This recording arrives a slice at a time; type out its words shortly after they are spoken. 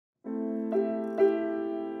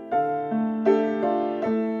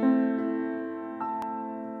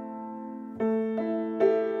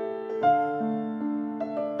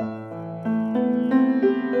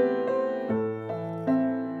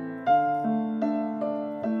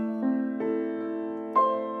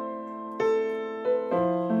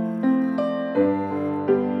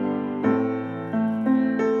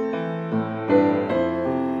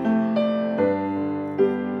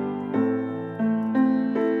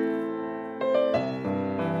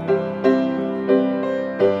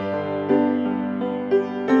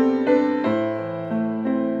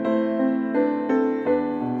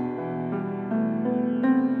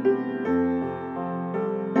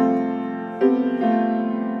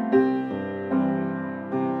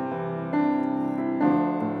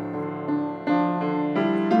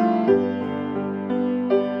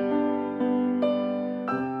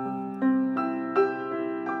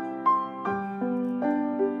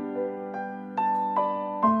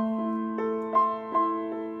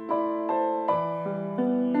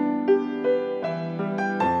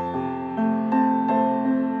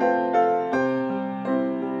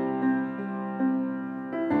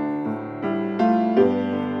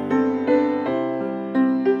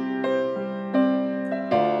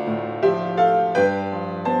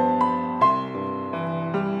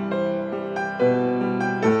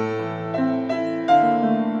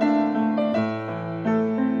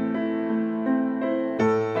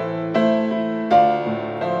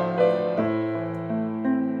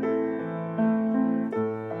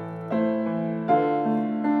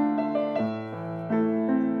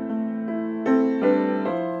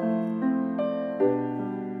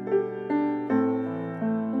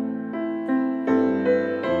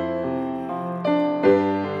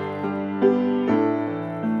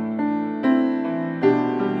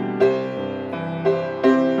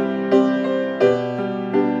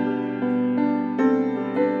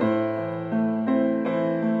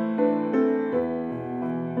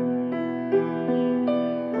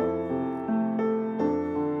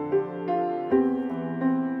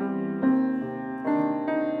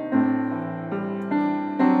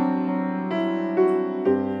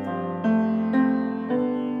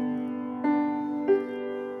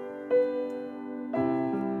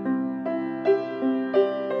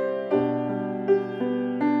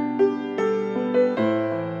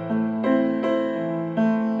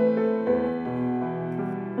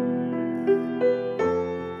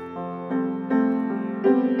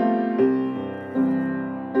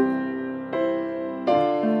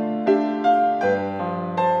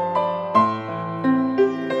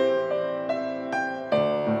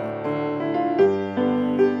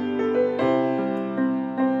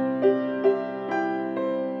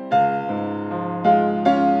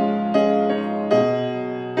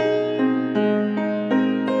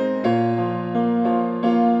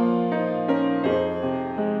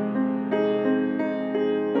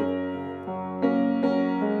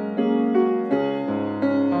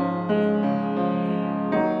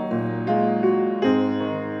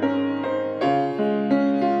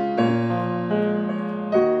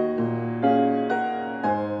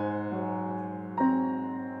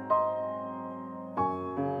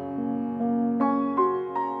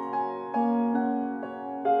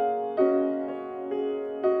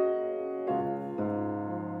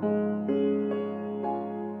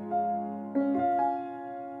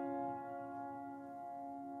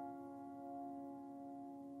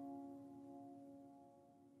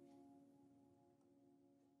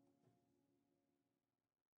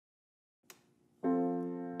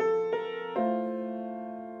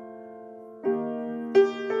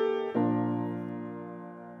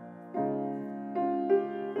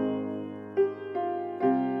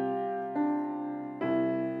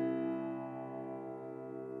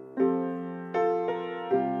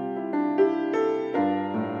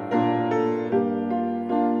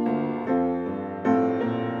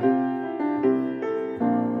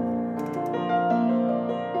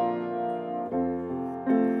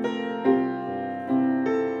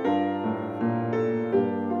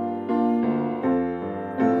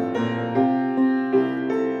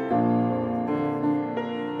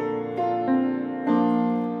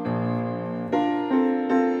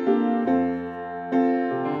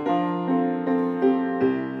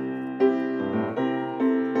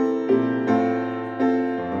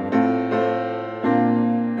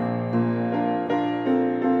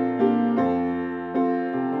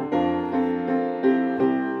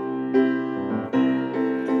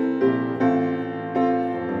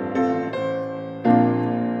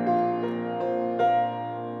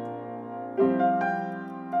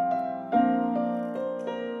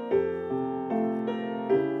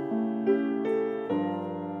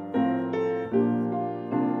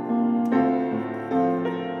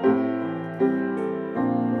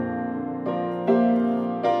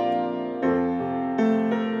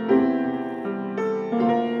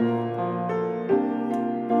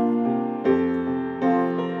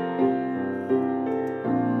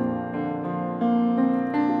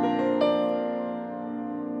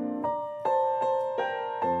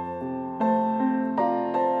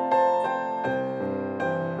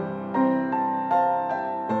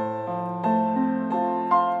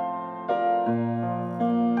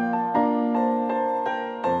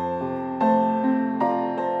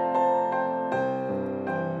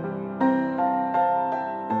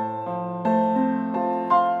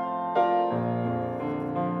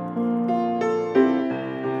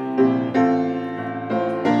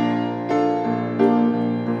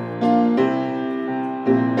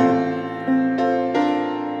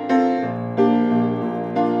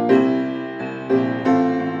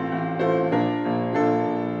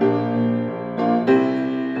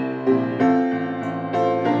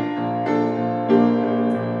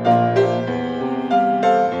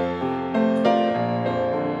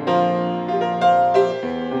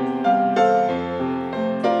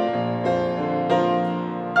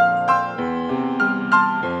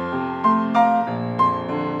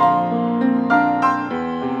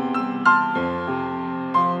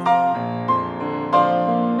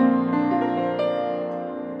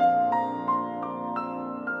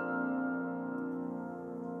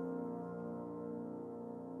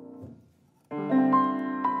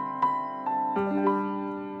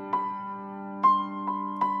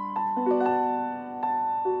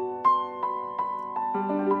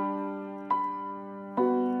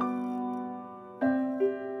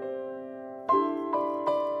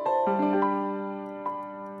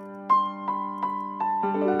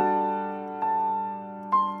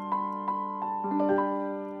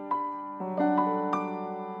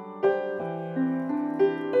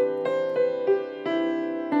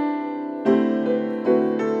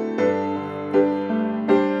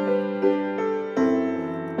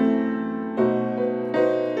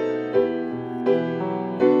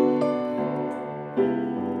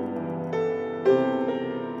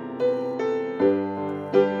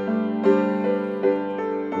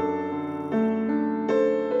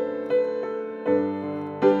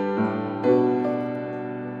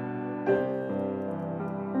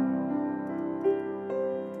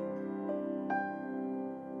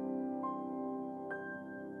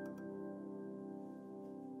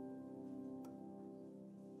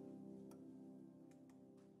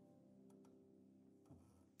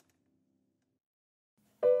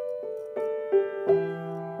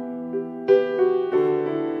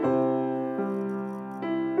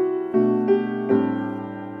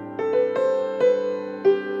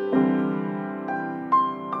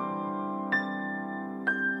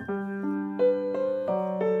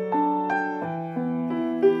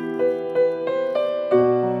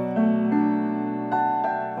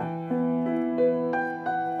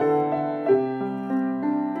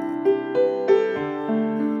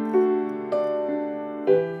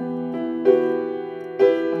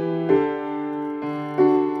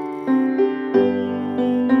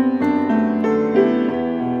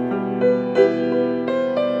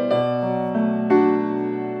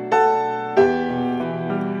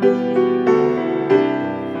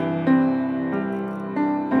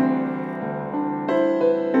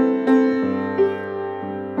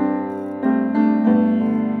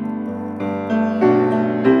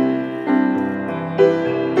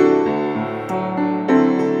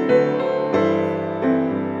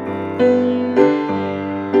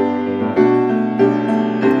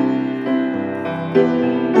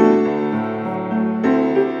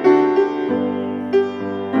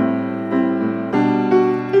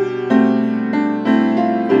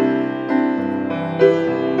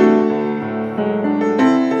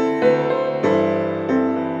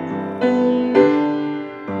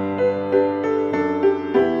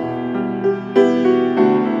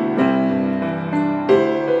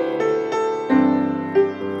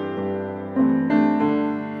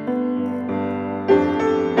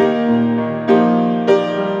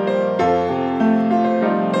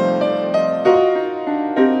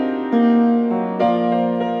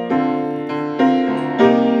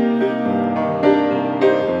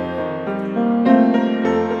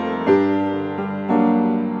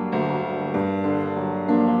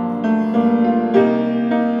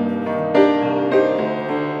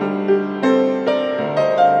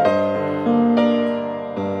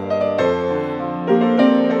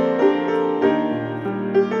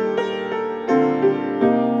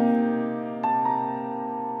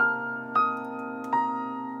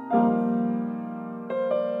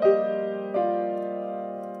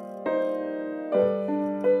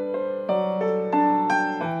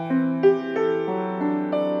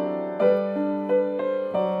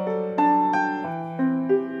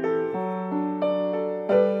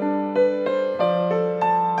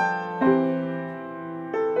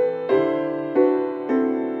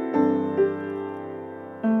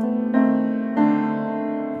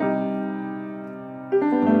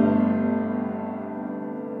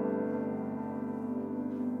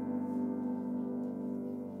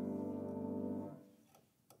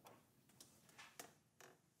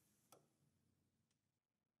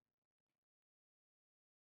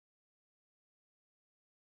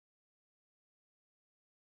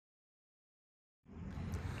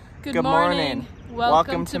Good morning.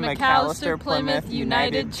 Welcome to McAllister Plymouth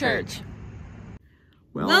United Church.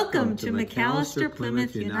 Welcome to McAllister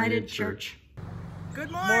Plymouth United Church.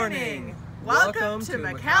 Good morning. Welcome to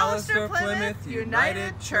McAllister Plymouth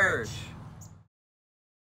United Church.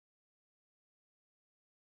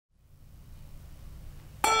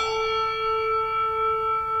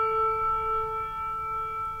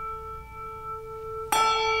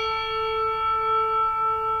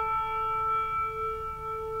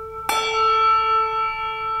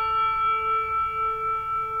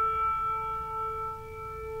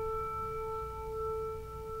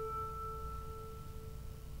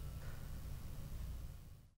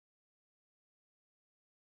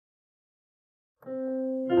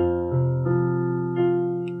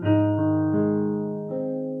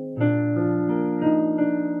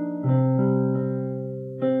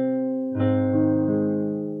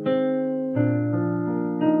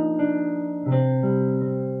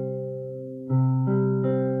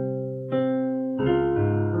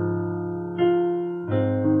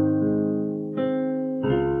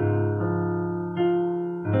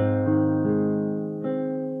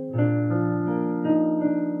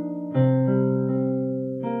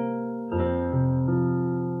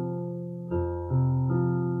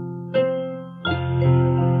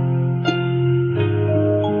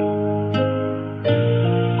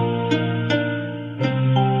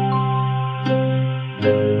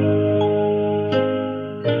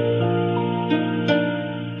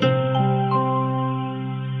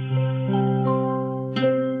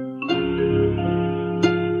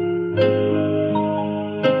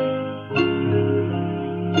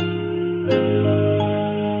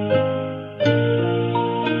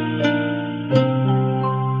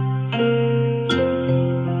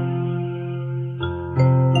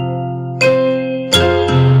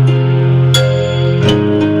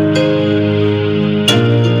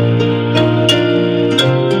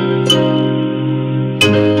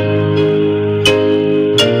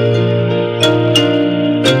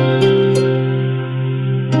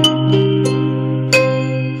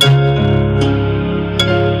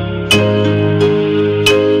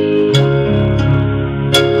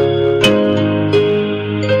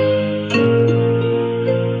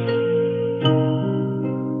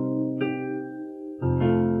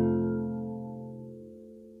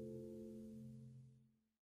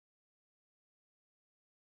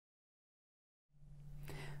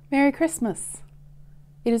 Merry Christmas!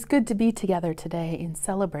 It is good to be together today in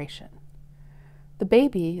celebration. The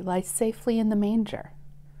baby lies safely in the manger.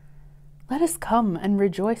 Let us come and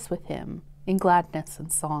rejoice with him in gladness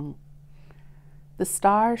and song. The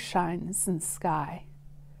star shines in the sky.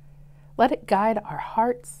 Let it guide our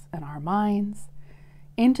hearts and our minds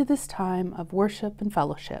into this time of worship and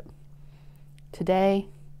fellowship, today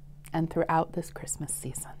and throughout this Christmas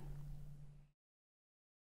season.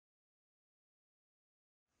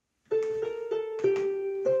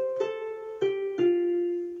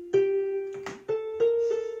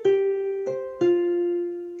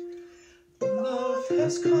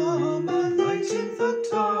 Has come a light in the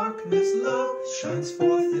darkness, love shines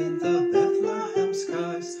forth in the Bethlehem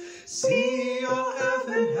skies. See, all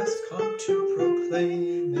heaven has come to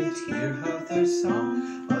proclaim it, hear how their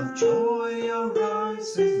song of joy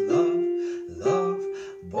arises. Love, love,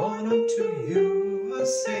 born unto you a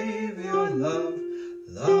Savior, love,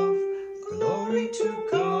 love, glory to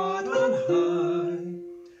God on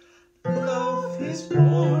high. Love is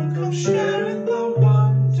born, come share in the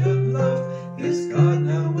wonder, love is God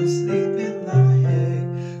now asleep in the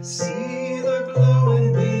hay. See the glow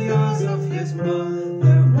in the eyes of his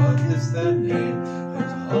mother. What is their name?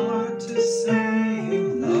 It's hard to say.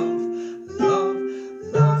 Love, love,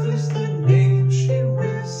 love is the name. She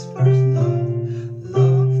whispers. Love,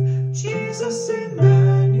 love, Jesus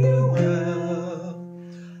Emmanuel.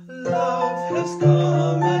 Love has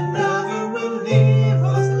come and never will leave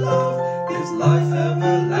us. Love is life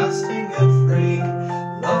everlasting and free.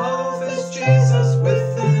 Love is Jesus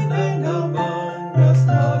within and among us.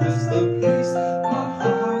 Love is the peace our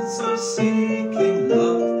hearts are seeking.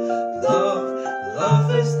 Love, love,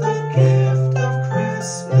 love is the gift of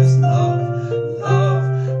Christmas. Love,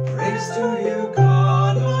 love, praise to you,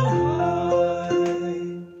 God on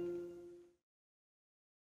high.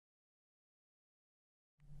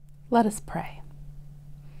 Let us pray.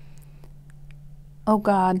 O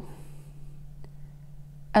God,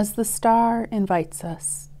 as the star invites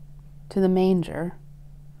us to the manger,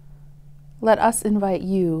 let us invite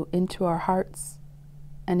you into our hearts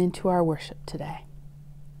and into our worship today.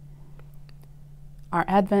 Our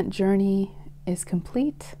Advent journey is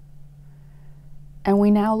complete, and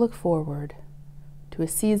we now look forward to a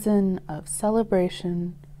season of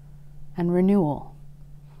celebration, and renewal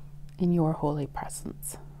in your holy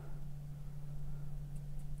presence.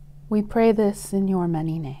 We pray this in your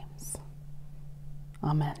many names.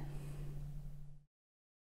 Amen.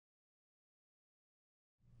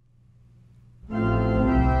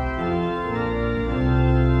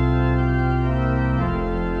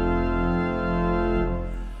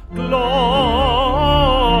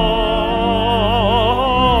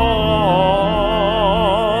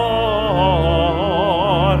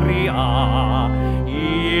 Gloria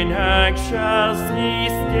in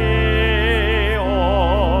excelsis Deo,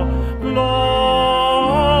 Gloria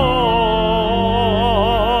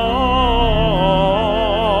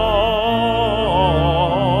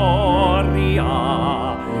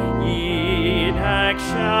in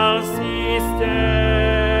excelsis Deo.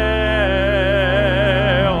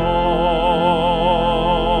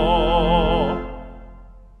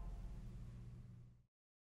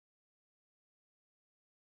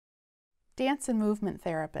 Dance and movement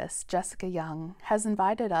therapist Jessica Young has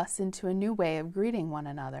invited us into a new way of greeting one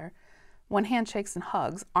another when handshakes and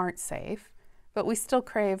hugs aren't safe, but we still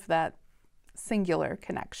crave that singular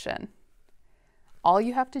connection. All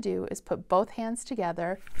you have to do is put both hands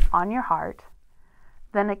together on your heart,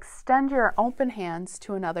 then extend your open hands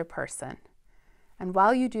to another person. And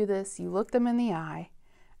while you do this, you look them in the eye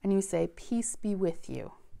and you say, "Peace be with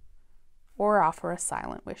you," or offer a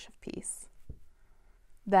silent wish of peace.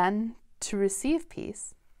 Then, to receive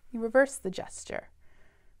peace, you reverse the gesture,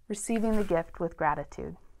 receiving the gift with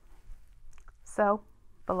gratitude. So,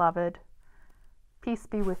 beloved, peace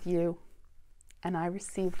be with you, and I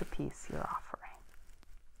receive the peace you're offering.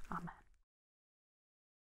 Amen.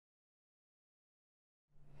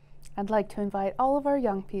 I'd like to invite all of our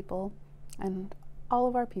young people and all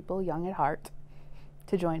of our people young at heart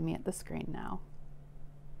to join me at the screen now.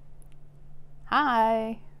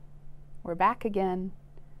 Hi, we're back again.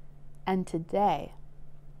 And today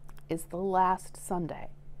is the last Sunday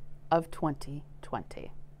of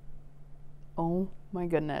 2020. Oh my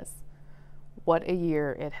goodness, what a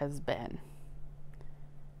year it has been.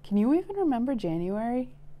 Can you even remember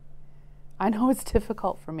January? I know it's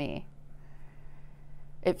difficult for me.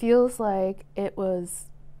 It feels like it was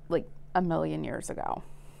like a million years ago.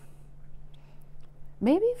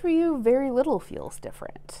 Maybe for you, very little feels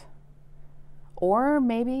different. Or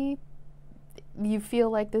maybe you feel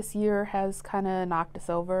like this year has kind of knocked us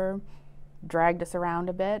over, dragged us around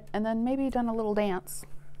a bit, and then maybe done a little dance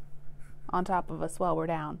on top of us while we're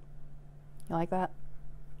down. You like that?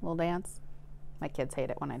 A little dance? My kids hate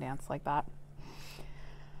it when I dance like that.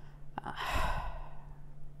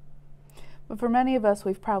 But for many of us,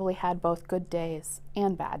 we've probably had both good days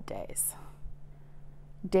and bad days.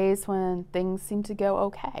 Days when things seem to go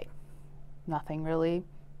okay. Nothing really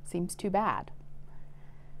seems too bad.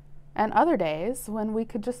 And other days when we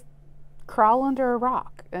could just crawl under a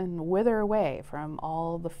rock and wither away from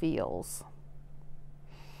all the feels.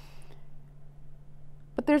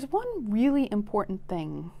 But there's one really important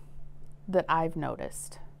thing that I've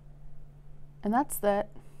noticed, and that's that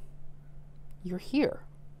you're here.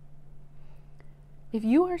 If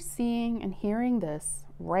you are seeing and hearing this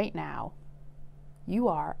right now, you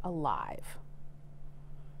are alive.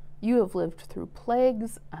 You have lived through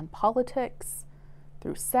plagues and politics,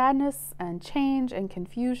 through sadness and change and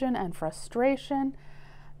confusion and frustration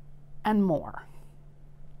and more.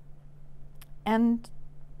 And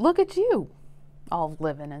look at you, all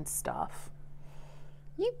living and stuff.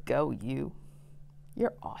 You go, you.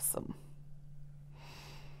 You're awesome.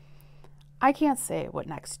 I can't say what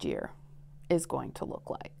next year is going to look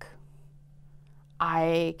like.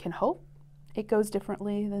 I can hope it goes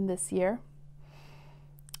differently than this year.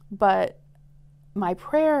 But my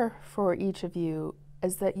prayer for each of you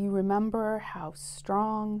is that you remember how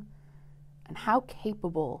strong and how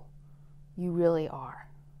capable you really are.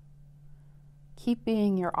 Keep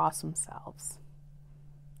being your awesome selves.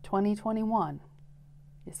 2021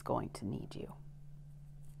 is going to need you.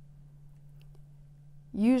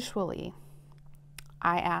 Usually,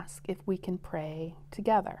 I ask if we can pray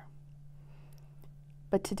together.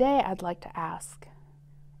 But today I'd like to ask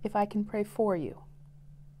if I can pray for you.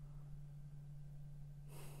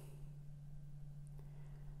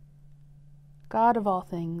 God of all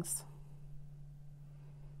things,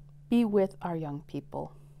 be with our young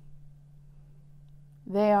people.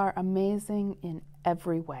 They are amazing in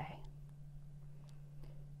every way.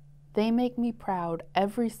 They make me proud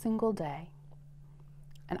every single day,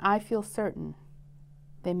 and I feel certain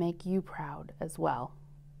they make you proud as well.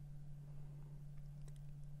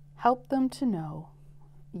 Help them to know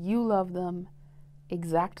you love them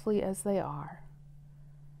exactly as they are,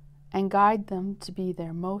 and guide them to be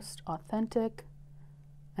their most authentic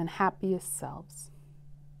and happiest selves.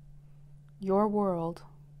 Your world,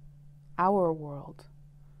 our world,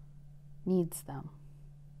 needs them.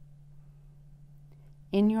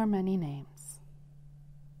 In your many names.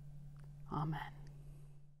 Amen.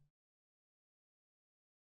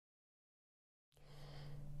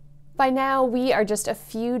 By now, we are just a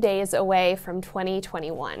few days away from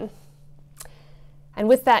 2021. And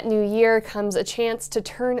with that new year comes a chance to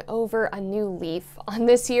turn over a new leaf on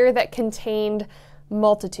this year that contained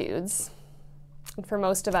multitudes. And for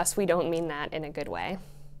most of us, we don't mean that in a good way.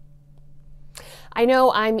 I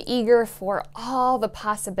know I'm eager for all the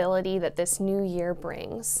possibility that this new year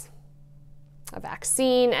brings. A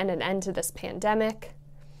vaccine and an end to this pandemic,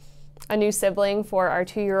 a new sibling for our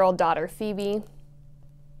 2-year-old daughter Phoebe,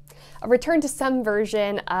 a return to some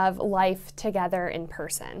version of life together in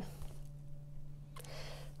person.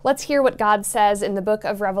 Let's hear what God says in the book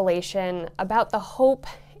of Revelation about the hope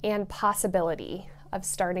and possibility of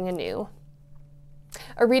starting anew.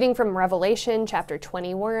 A reading from Revelation chapter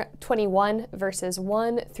 21, verses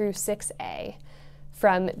 1 through 6a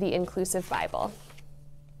from the Inclusive Bible.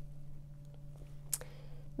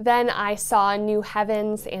 Then I saw new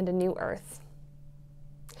heavens and a new earth.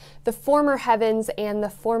 The former heavens and the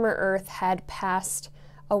former earth had passed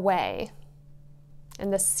away,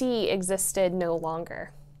 and the sea existed no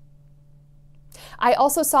longer. I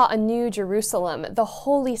also saw a new Jerusalem, the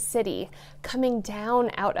holy city, coming down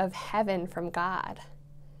out of heaven from God,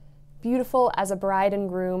 beautiful as a bride and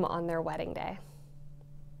groom on their wedding day.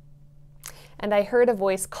 And I heard a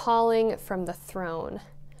voice calling from the throne,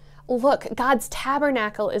 "Look, God's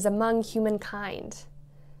tabernacle is among humankind.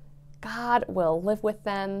 God will live with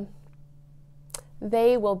them.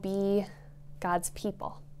 They will be God's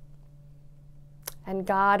people. And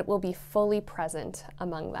God will be fully present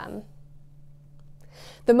among them.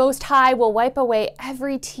 The Most High will wipe away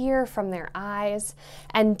every tear from their eyes,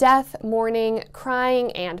 and death, mourning,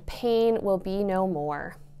 crying, and pain will be no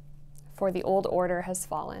more, for the old order has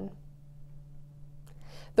fallen."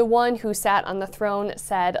 The one who sat on the throne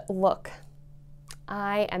said, "Look,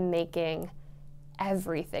 I am making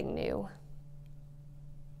everything new."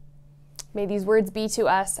 May these words be to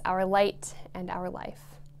us our light and our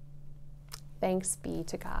life. Thanks be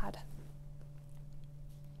to God.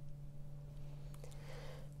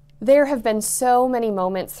 There have been so many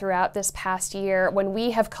moments throughout this past year when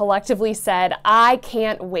we have collectively said, "I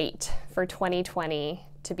can't wait for 2020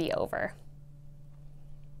 to be over."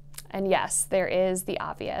 And yes, there is the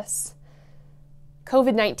obvious.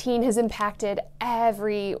 COVID-19 has impacted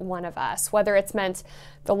every one of us, whether it's meant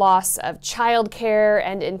the loss of childcare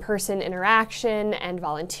and in-person interaction and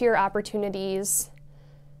volunteer opportunities,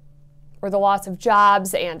 or the loss of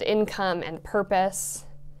jobs and income and purpose,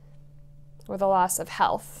 or the loss of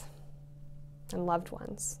health and loved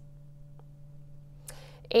ones.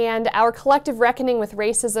 And our collective reckoning with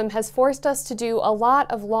racism has forced us to do a lot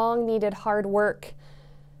of long-needed hard work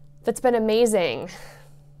that's been amazing.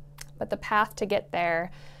 But the path to get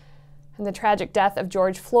there and the tragic death of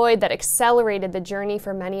George Floyd that accelerated the journey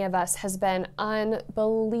for many of us has been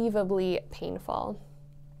unbelievably painful.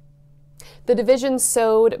 The division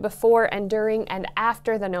sowed before and during and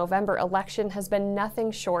after the November election has been nothing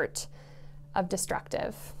short of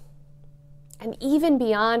destructive. And even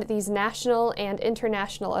beyond these national and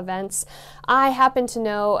international events, I happen to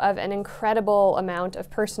know of an incredible amount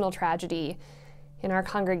of personal tragedy in our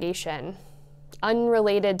congregation,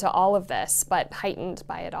 unrelated to all of this, but heightened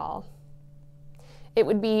by it all. It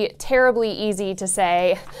would be terribly easy to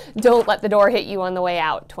say, "Don't let the door hit you on the way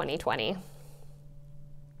out, 2020."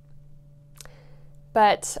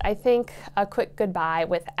 But I think a quick goodbye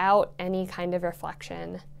without any kind of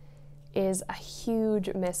reflection is a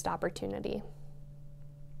huge missed opportunity.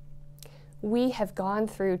 We have gone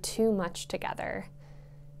through too much together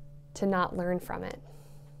to not learn from it.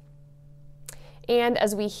 And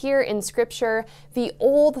as we hear in Scripture, the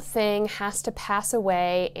old thing has to pass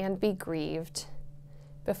away and be grieved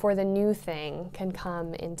before the new thing can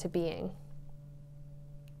come into being.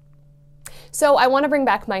 So I want to bring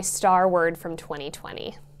back my star word from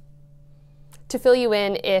 2020. To fill you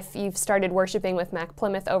in if you've started worshiping with Mac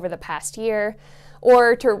Plymouth over the past year,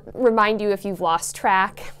 or to remind you if you've lost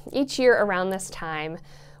track, each year around this time,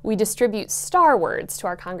 we distribute star words to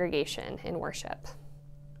our congregation in worship.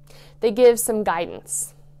 They give some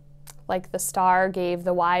guidance, like the star gave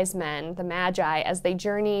the wise men, the Magi, as they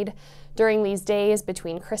journeyed during these days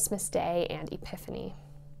between Christmas Day and Epiphany.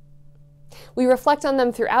 We reflect on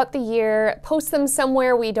them throughout the year, post them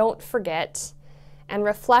somewhere we don't forget, and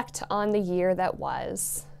reflect on the year that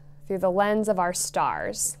was through the lens of our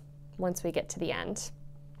stars once we get to the end.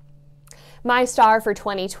 My star for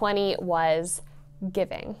 2020 was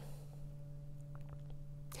giving.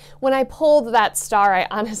 When I pulled that star, I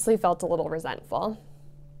honestly felt a little resentful.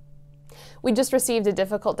 We just received a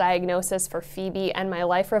difficult diagnosis for Phoebe, and my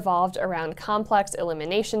life revolved around complex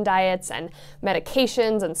elimination diets and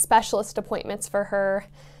medications and specialist appointments for her.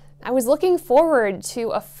 I was looking forward to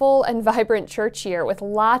a full and vibrant church year with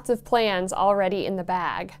lots of plans already in the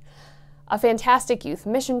bag. A fantastic youth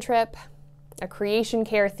mission trip, a creation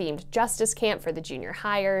care themed justice camp for the junior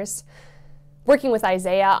hires, working with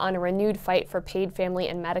Isaiah on a renewed fight for paid family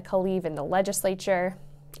and medical leave in the legislature,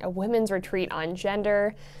 a women's retreat on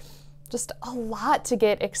gender, just a lot to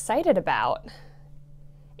get excited about,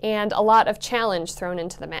 and a lot of challenge thrown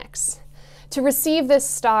into the mix. To receive this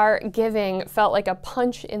star, giving felt like a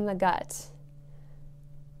punch in the gut.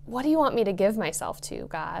 What do you want me to give myself to,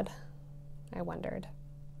 God? I wondered.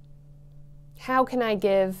 How can I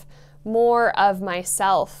give more of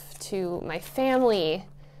myself to my family,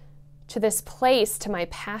 to this place, to my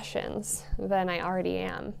passions than I already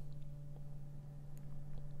am?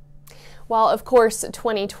 While, of course,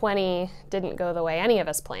 2020 didn't go the way any of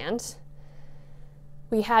us planned,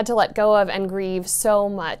 we had to let go of and grieve so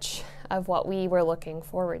much of what we were looking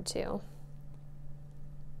forward to.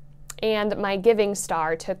 And my giving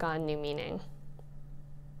star took on new meaning.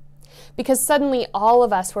 Because suddenly all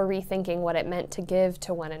of us were rethinking what it meant to give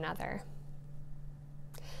to one another.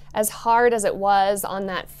 As hard as it was on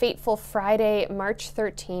that fateful Friday, March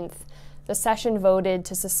 13th, the session voted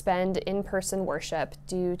to suspend in-person worship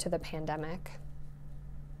due to the pandemic.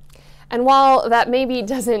 And while that maybe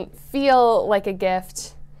doesn't feel like a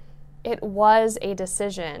gift, it was a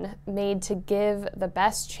decision made to give the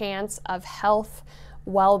best chance of health,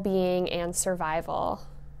 well-being, and survival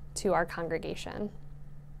to our congregation.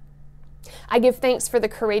 I give thanks for the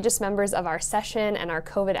courageous members of our session and our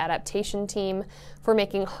COVID adaptation team for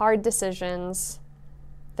making hard decisions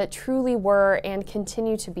that truly were and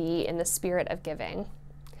continue to be in the spirit of giving,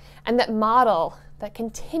 and that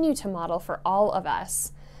continue to model for all of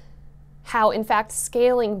us how, in fact,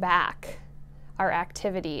 scaling back our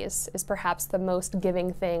activities is perhaps the most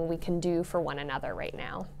giving thing we can do for one another right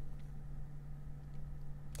now.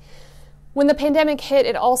 When the pandemic hit,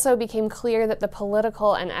 it also became clear that the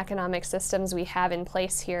political and economic systems we have in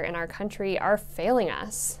place here in our country are failing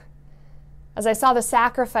us. As I saw the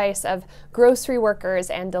sacrifice of grocery workers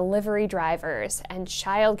and delivery drivers and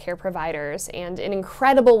childcare providers and, in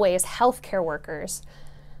incredible ways, healthcare workers,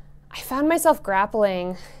 I found myself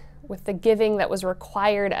grappling with the giving that was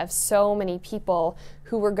required of so many people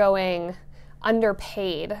who were going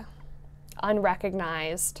underpaid,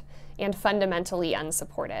 unrecognized, and fundamentally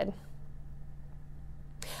unsupported.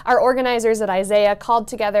 Our organizers at Isaiah called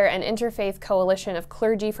together an interfaith coalition of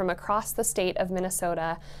clergy from across the state of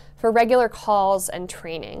Minnesota for regular calls and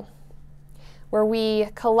training, where we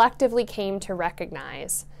collectively came to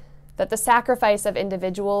recognize that the sacrifice of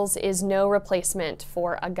individuals is no replacement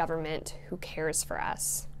for a government who cares for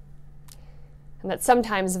us, and that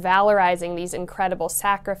sometimes valorizing these incredible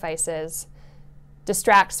sacrifices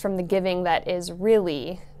distracts from the giving that is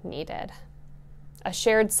really needed. A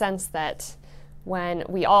shared sense that when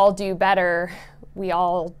we all do better, we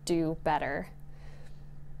all do better.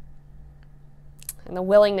 And the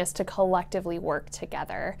willingness to collectively work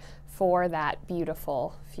together for that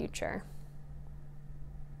beautiful future.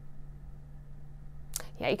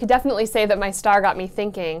 Yeah, you could definitely say that my star got me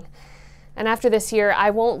thinking. And after this year, I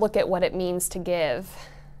won't look at what it means to give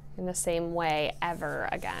in the same way ever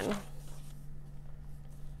again.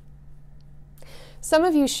 Some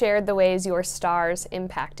of you shared the ways your stars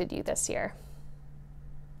impacted you this year.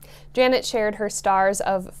 Janet shared her stars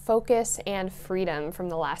of focus and freedom from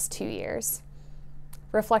the last 2 years,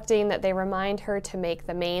 reflecting that they remind her to make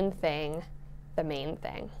the main thing the main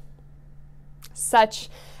thing. Such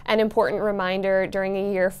an important reminder during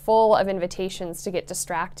a year full of invitations to get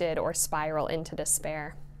distracted or spiral into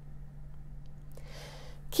despair.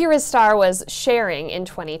 Kira's star was sharing in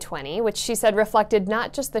 2020, which she said reflected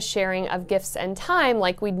not just the sharing of gifts and time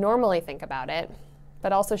like we'd normally think about it,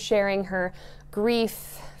 but also sharing her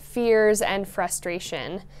grief, fears, and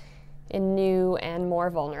frustration in new and more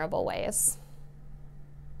vulnerable ways.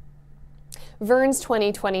 Vern's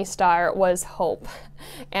 2020 star was hope,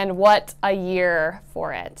 and what a year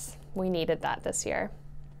for it. We needed that this year.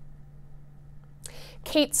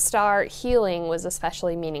 Kate's star, healing, was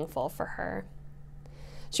especially meaningful for her.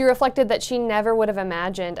 She reflected that she never would have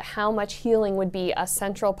imagined how much healing would be a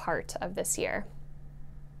central part of this year.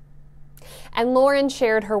 And Lauren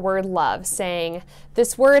shared her word love, saying,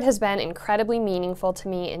 "This word has been incredibly meaningful to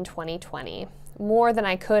me in 2020, more than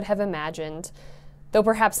I could have imagined, though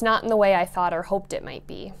perhaps not in the way I thought or hoped it might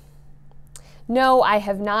be. No, I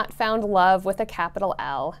have not found love with a capital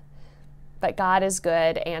L, but God is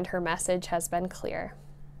good and her message has been clear.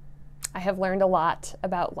 I have learned a lot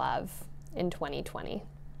about love in 2020.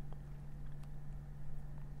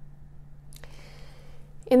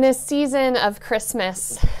 In this season of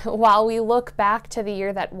Christmas, while we look back to the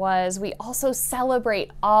year that was, we also celebrate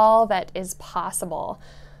all that is possible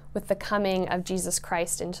with the coming of Jesus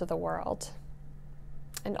Christ into the world,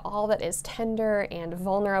 and all that is tender and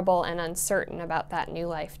vulnerable and uncertain about that new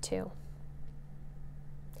life too.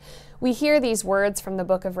 We hear these words from the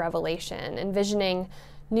book of Revelation, envisioning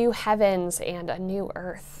new heavens and a new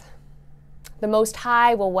earth. The Most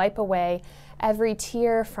High will wipe away every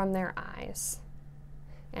tear from their eyes,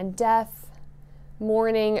 and death,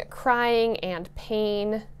 mourning, crying, and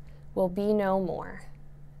pain will be no more,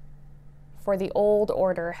 for the old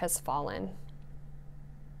order has fallen.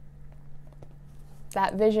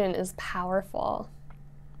 That vision is powerful.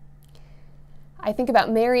 I think about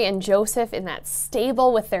Mary and Joseph in that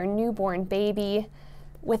stable with their newborn baby,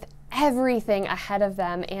 with everything ahead of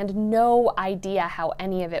them and no idea how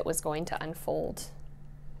any of it was going to unfold.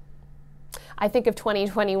 I think of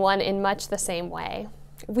 2021 in much the same way.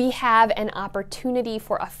 We have an opportunity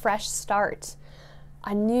for a fresh start,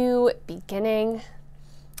 a new beginning,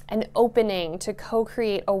 an opening to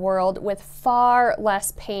co-create a world with far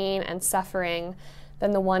less pain and suffering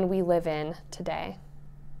than the one we live in today.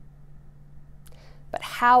 But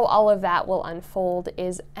how all of that will unfold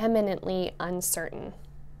is eminently uncertain.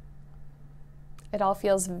 It all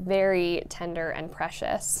feels very tender and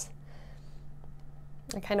precious.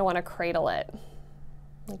 I kind of want to cradle it,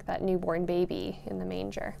 like that newborn baby in the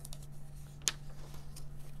manger.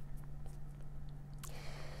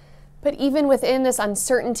 But even within this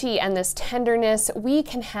uncertainty and this tenderness, we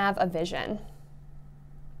can have a vision.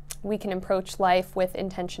 We can approach life with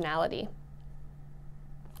intentionality.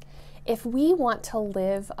 If we want to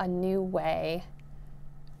live a new way,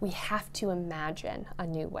 we have to imagine a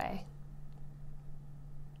new way.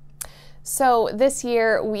 So this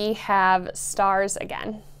year we have stars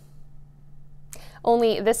again.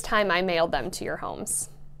 Only this time I mailed them to your homes.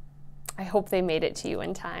 I hope they made it to you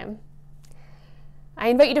in time. I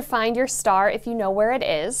invite you to find your star if you know where it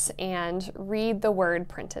is and read the word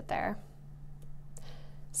printed there.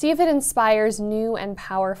 See if it inspires new and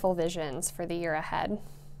powerful visions for the year ahead.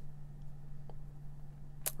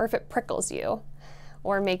 Or if it prickles you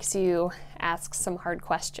or makes you ask some hard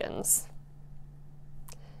questions.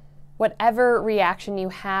 Whatever reaction you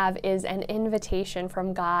have is an invitation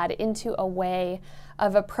from God into a way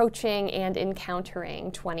of approaching and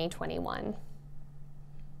encountering 2021.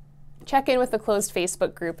 Check in with the closed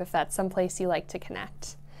Facebook group if that's someplace you like to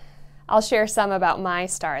connect. I'll share some about my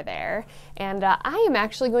star there, and I am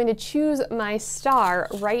actually going to choose my star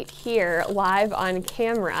right here live on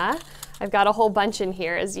camera. I've got a whole bunch in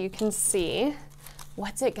here, as you can see.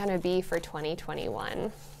 What's it gonna be for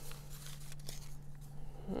 2021?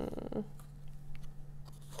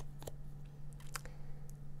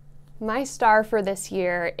 My star for this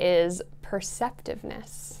year is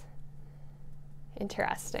perceptiveness.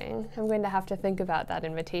 Interesting. I'm going to have to think about that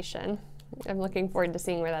invitation. I'm looking forward to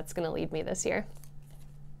seeing where that's going to lead me this year.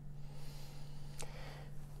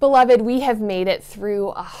 Beloved, we have made it through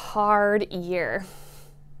a hard year,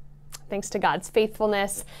 thanks to God's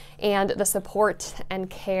faithfulness and the support and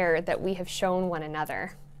care that we have shown one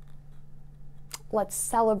another. Let's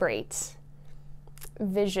celebrate,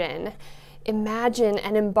 vision, imagine,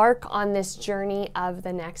 and embark on this journey of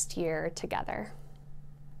the next year together.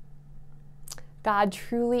 God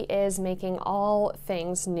truly is making all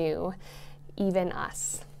things new, even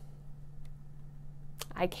us.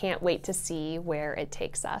 I can't wait to see where it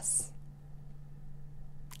takes us.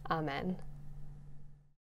 Amen.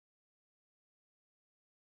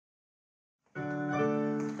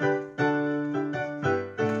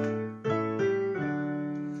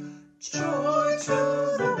 Joy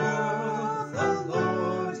to the world, the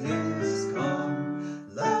Lord is come.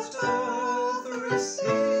 Let earth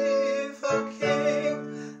receive a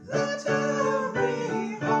King. Let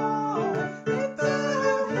every heart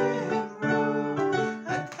prepare him room.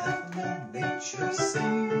 And heaven and nature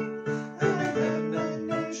sing. And heaven and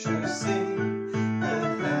nature sing.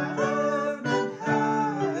 And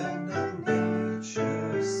heaven and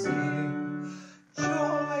nature sing.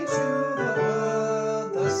 Joy to the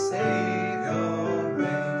world, the Savior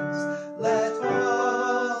reigns. Let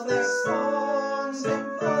all their songs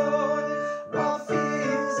implore, while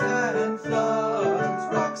fields and floods,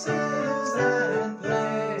 rocks, hills and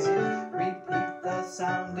plains, repeat the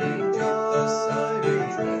sounding joy,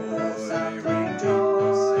 repeat the sounding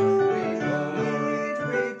joy,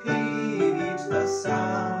 repeat the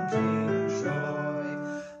sounding joy.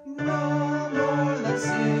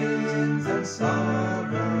 and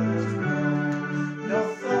sorrows grow. No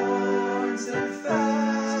thorns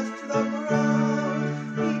infest the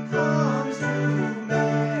ground. He comes to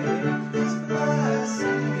make his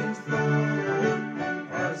blessings flow.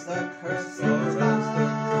 As the curse flows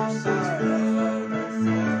down,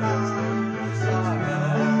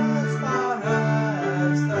 as far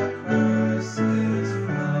as the curse is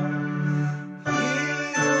from,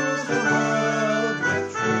 heals the world with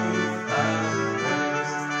truth and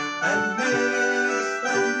grace, and makes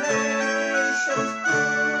the nations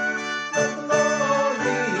prove the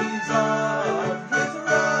glories of his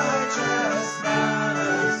righteousness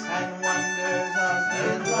and wonders of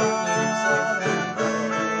his love, and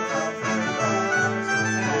wonders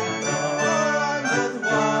of his love, and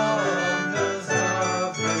wonders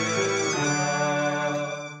of his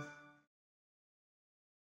love.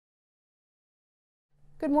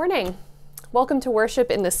 Good morning. Welcome to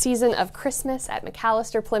worship in the season of Christmas at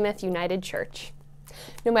Macalester Plymouth United Church.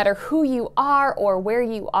 No matter who you are or where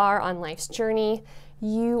you are on life's journey,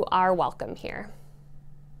 you are welcome here.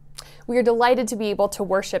 We are delighted to be able to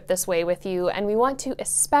worship this way with you, and we want to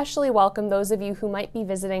especially welcome those of you who might be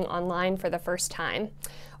visiting online for the first time,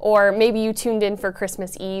 or maybe you tuned in for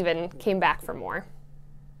Christmas Eve and came back for more.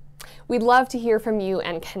 We'd love to hear from you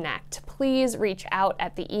and connect. Please reach out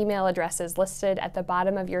at the email addresses listed at the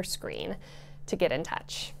bottom of your screen to get in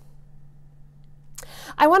touch.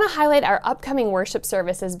 I want to highlight our upcoming worship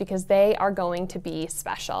services because they are going to be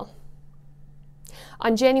special.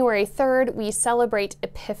 On January 3rd, we celebrate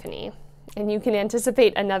Epiphany, and you can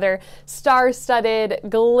anticipate another star-studded,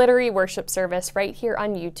 glittery worship service right here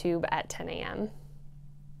on YouTube at 10 a.m.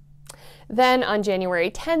 Then on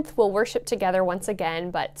January 10th, we'll worship together once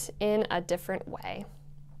again, but in a different way.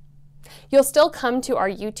 You'll still come to our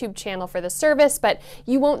YouTube channel for the service, but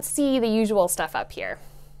you won't see the usual stuff up here.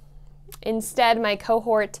 Instead, my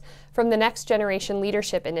cohort from the Next Generation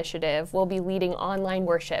Leadership Initiative will be leading online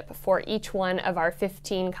worship for each one of our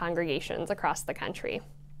 15 congregations across the country.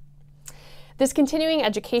 This continuing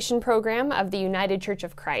education program of the United Church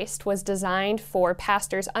of Christ was designed for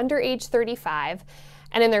pastors under age 35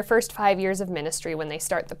 and in their first 5 years of ministry when they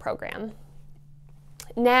start the program.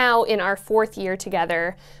 Now, in our 4th year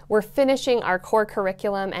together, we're finishing our core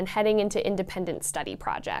curriculum and heading into independent study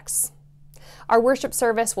projects. Our worship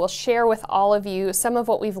service will share with all of you some of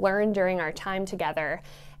what we've learned during our time together.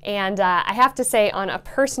 And I have to say on a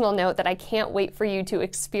personal note that I can't wait for you to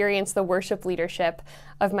experience the worship leadership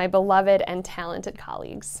of my beloved and talented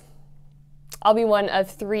colleagues. I'll be one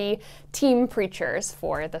of 3 team preachers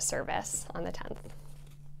for the service on the 10th.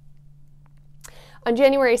 On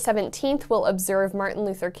January 17th, we'll observe Martin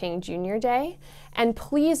Luther King Jr. Day, and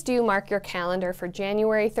please do mark your calendar for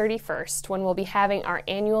January 31st when we'll be having our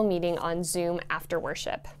annual meeting on Zoom after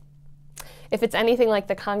worship. If it's anything like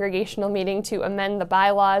the congregational meeting to amend the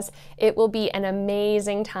bylaws, it will be an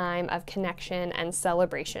amazing time of connection and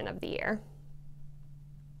celebration of the year.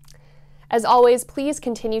 As always, please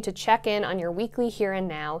continue to check in on your weekly Here and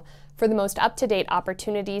Now for the most up-to-date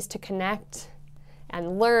opportunities to connect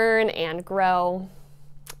and learn and grow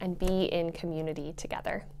and be in community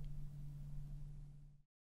together.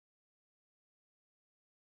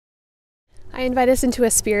 I invite us into a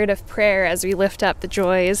spirit of prayer as we lift up the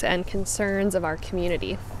joys and concerns of our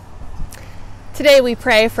community. Today we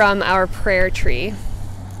pray from our prayer tree.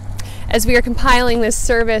 As we are compiling this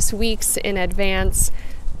service weeks in advance,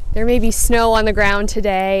 there may be snow on the ground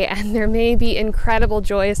today, and there may be incredible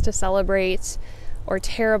joys to celebrate or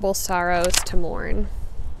terrible sorrows to mourn.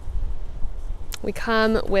 We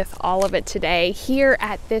come with all of it today here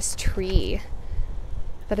at this tree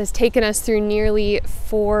that has taken us through nearly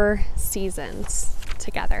 4 seasons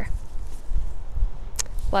together.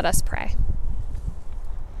 Let us pray.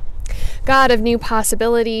 God of new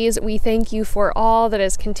possibilities, we thank you for all that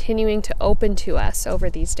is continuing to open to us over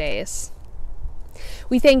these days.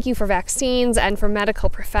 We thank you for vaccines and for medical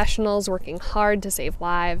professionals working hard to save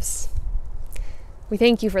lives. We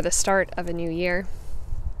thank you for the start of a new year.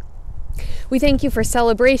 We thank you for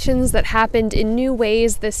celebrations that happened in new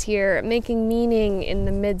ways this year, making meaning in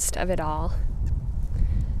the midst of it all.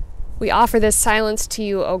 We offer this silence to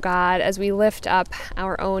you, O God, as we lift up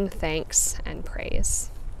our own thanks and praise.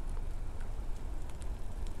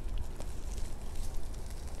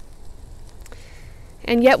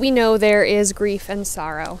 And yet we know there is grief and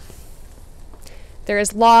sorrow. There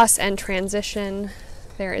is loss and transition.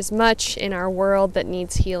 There is much in our world that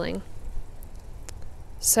needs healing.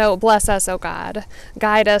 So bless us, O God.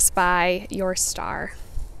 Guide us by your star.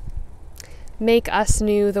 Make us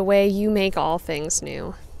new the way you make all things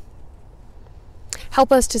new.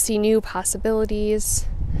 Help us to see new possibilities.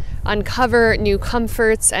 uncover new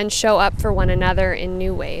comforts, and show up for one another in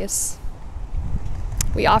new ways.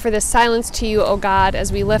 We offer this silence to you, O God,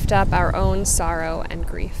 as we lift up our own sorrow and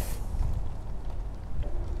grief.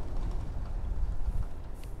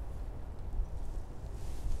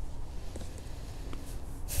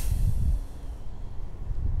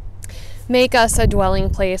 Make us a dwelling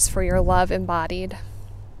place for your love embodied.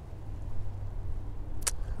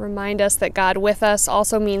 Remind us that God with us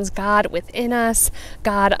also means God within us,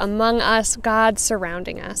 God among us, God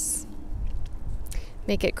surrounding us.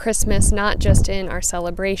 Make it Christmas not just in our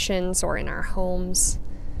celebrations or in our homes,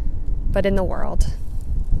 but in the world.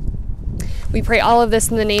 We pray all of this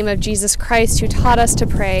in the name of Jesus Christ, who taught us to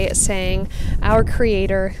pray, saying, Our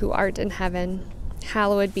Creator, who art in heaven,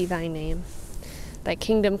 hallowed be thy name. Thy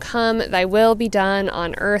kingdom come, thy will be done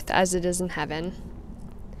on earth as it is in heaven.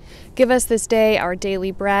 Give us this day our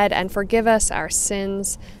daily bread, and forgive us our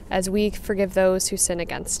sins as we forgive those who sin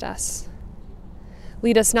against us.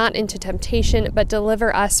 Lead us not into temptation, but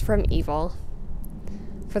deliver us from evil.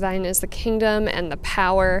 For thine is the kingdom and the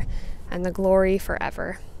power and the glory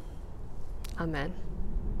forever. Amen.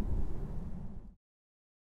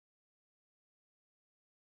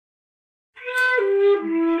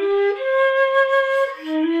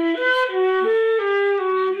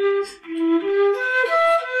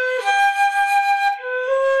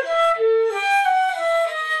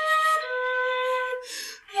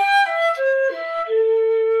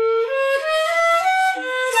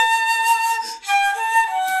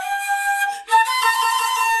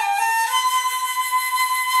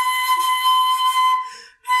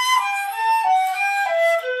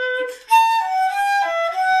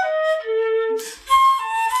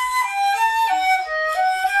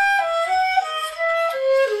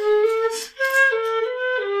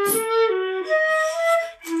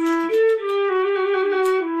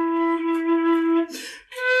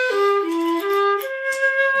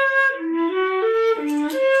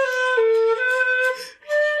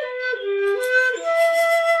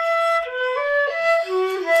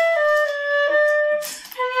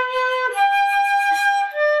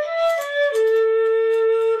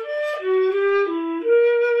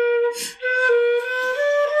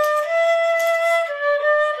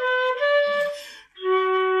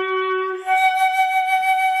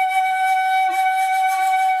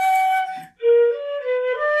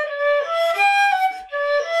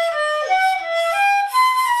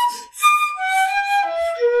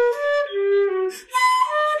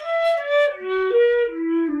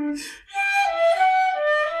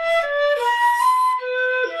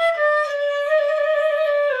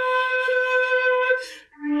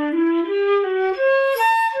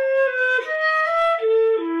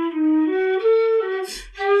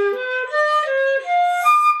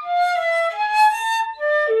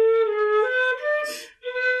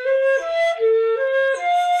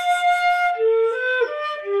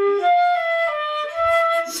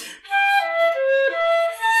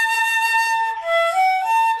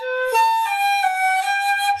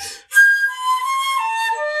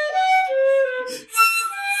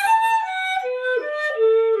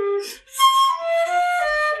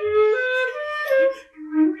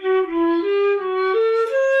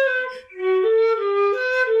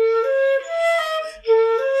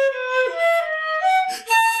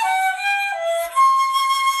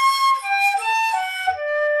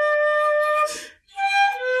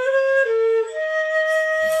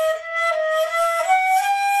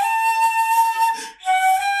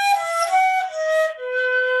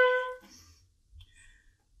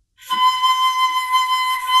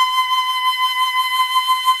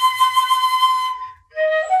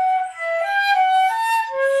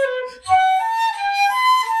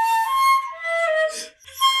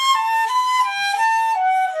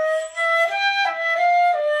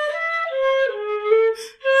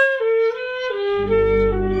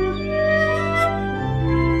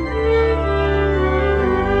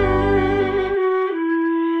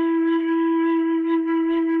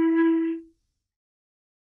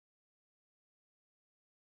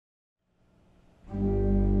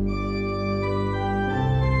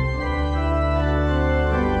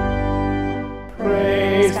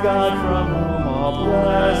 God from whom all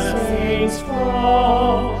blessings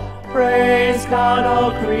flow. Praise God,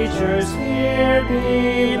 all creatures here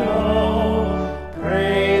below.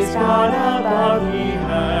 Praise God above, ye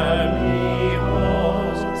heavenly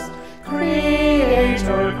hosts.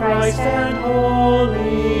 Creator, Christ, and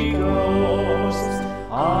Holy Ghost.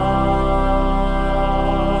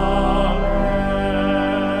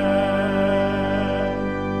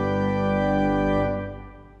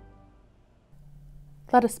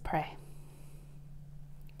 Let us pray.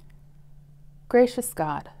 Gracious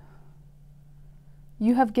God,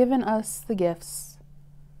 You have given us the gifts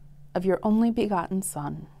of your only begotten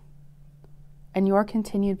Son and your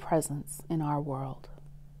continued presence in our world.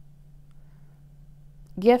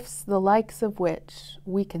 Gifts the likes of which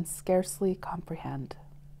we can scarcely comprehend.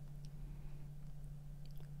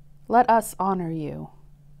 Let us honor you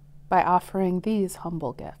by offering these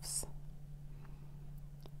humble gifts.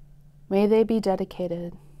 May they be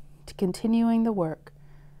dedicated to continuing the work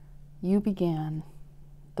you began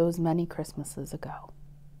those many Christmases ago.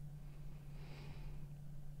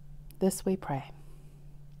 This we pray.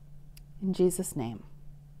 In Jesus' name,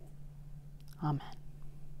 amen.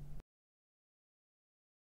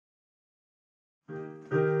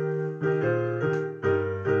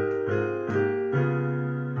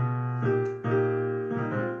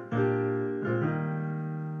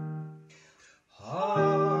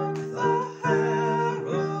 Hark the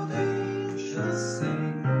herald angels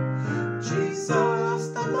sing, Jesus,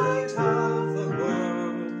 the light of the world.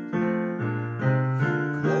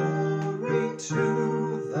 Glory to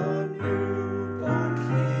the newborn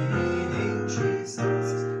King, Jesus,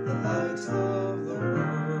 the light of the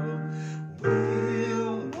world.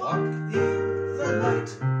 We'll walk in the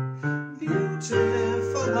light,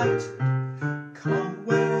 beautiful light. Come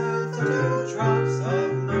where the dewdrops of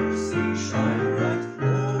mercy shine bright.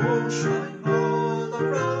 Oh, shine all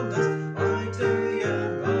around us, by day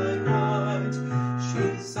and by night.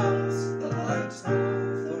 Jesus, the light of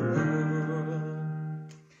the world.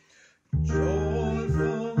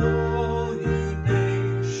 Joyful all ye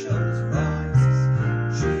nations rise.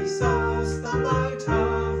 Jesus, the light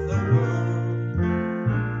of the world.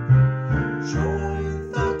 Join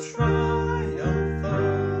the triumph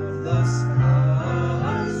of the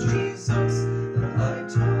skies. Jesus, the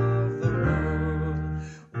light of the world.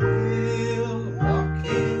 We'll walk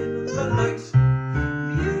in the light,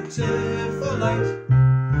 beautiful light.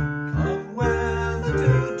 Come where the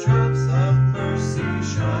dewdrops of mercy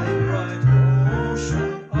shine bright. Oh,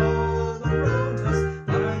 shine all around us,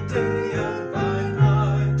 by day and by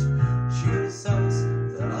night. Jesus,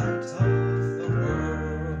 the light of the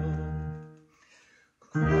world.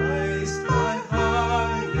 Christ, my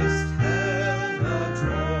highest heaven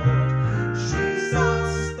adored.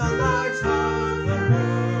 Jesus, the light of the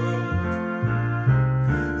world.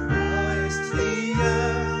 Christ, the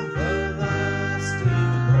everlasting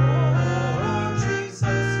Lord.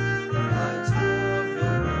 Jesus, the light of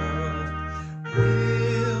the world.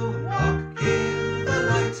 We'll walk in the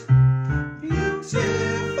light,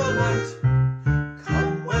 beautiful light.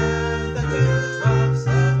 Come where the dewdrops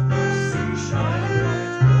of mercy shine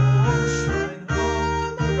bright. Oh, shine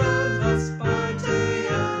all around us, by day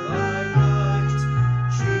and by night.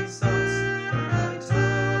 Jesus, the light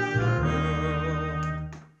of the world.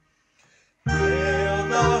 Hail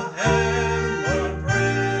the heavenward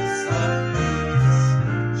Prince of Peace,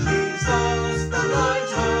 Jesus, the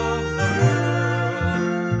light of the world.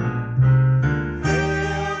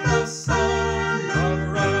 Hail the Son of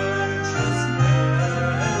Righteousness,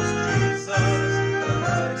 Jesus, the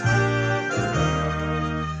light of the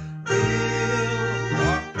world. We'll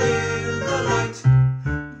walk in the light,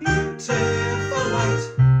 beautiful light.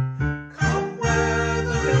 Come where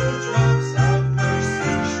the dewdrops of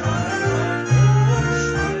mercy shine bright. Oh,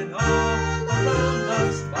 shine all around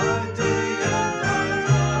us, by day and by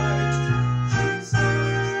night. Jesus,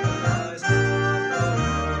 the light of the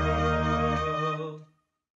world.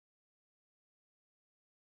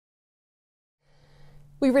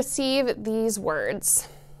 We receive these words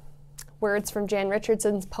from Jan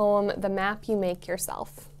Richardson's poem, The Map You Make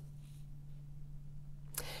Yourself.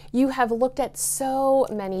 You have looked at so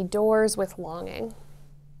many doors with longing,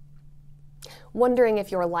 wondering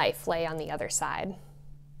if your life lay on the other side.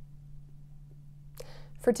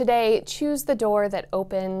 For today, choose the door that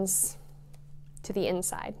opens to the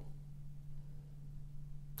inside.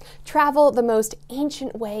 Travel the most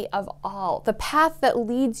ancient way of all, the path that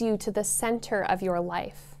leads you to the center of your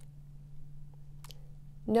life.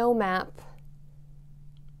 No map,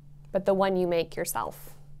 but the one you make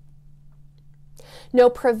yourself. No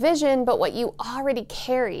provision, but what you already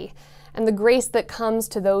carry, and the grace that comes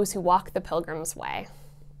to those who walk the pilgrim's way.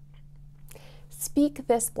 Speak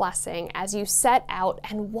this blessing as you set out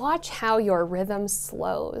and watch how your rhythm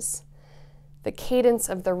slows, the cadence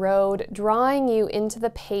of the road drawing you into the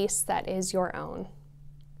pace that is your own.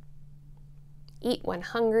 Eat when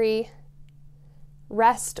hungry,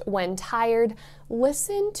 rest when tired,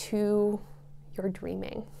 listen to your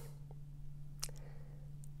dreaming.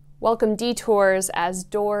 Welcome detours as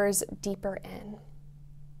doors deeper in.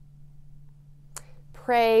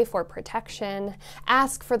 Pray for protection,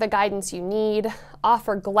 ask for the guidance you need,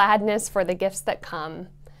 offer gladness for the gifts that come,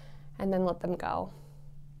 and then let them go.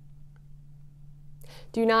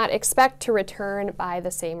 Do not expect to return by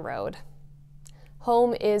the same road.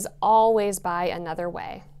 Home is always by another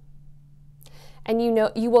way. And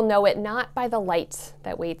you will know it not by the light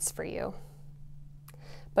that waits for you,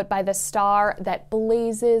 but by the star that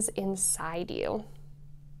blazes inside you,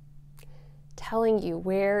 telling you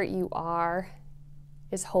where you are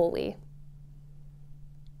is holy,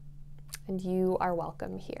 and you are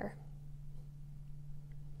welcome here.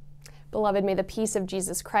 Beloved, may the peace of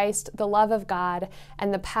Jesus Christ, the love of God,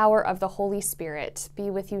 and the power of the Holy Spirit be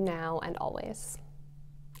with you now and always.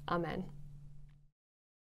 Amen.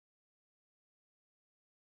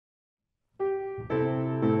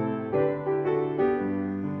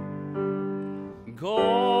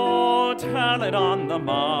 Go tell it on the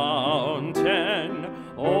mountain,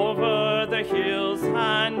 over the hills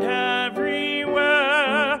and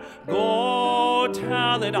everywhere. Go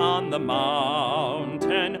tell it on the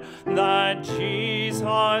mountain that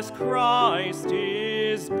Jesus Christ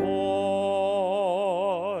is born.